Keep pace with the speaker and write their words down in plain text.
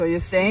So you're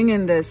staying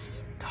in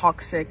this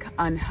toxic,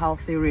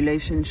 unhealthy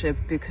relationship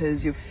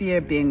because you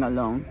fear being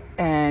alone.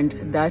 And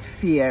that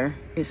fear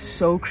is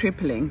so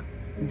crippling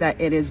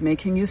that it is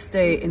making you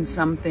stay in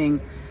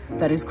something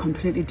that is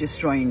completely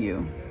destroying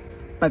you.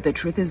 But the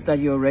truth is that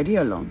you're already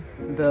alone.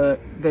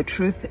 The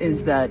truth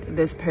is that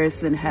this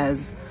person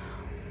has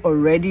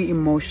already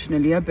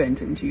emotionally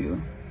abandoned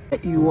you.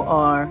 That you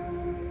are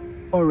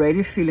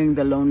already feeling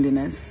the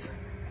loneliness.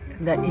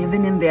 That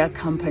even in their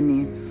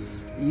company,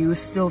 you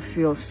still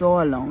feel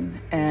so alone,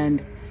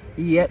 and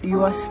yet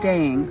you are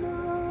staying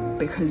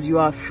because you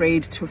are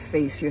afraid to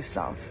face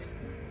yourself.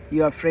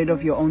 You're afraid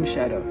of your own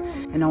shadow.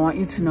 And I want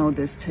you to know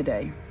this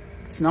today.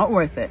 It's not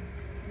worth it.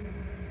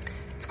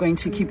 It's going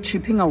to keep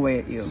chipping away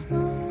at you.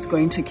 It's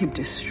going to keep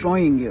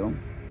destroying you.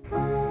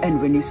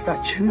 And when you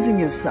start choosing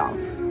yourself,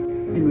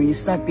 and when you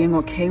start being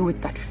okay with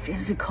that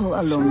physical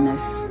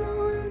aloneness,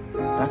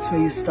 that's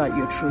where you start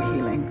your true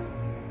healing.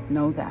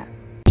 Know that.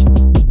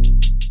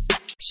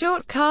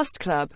 Short Cast Club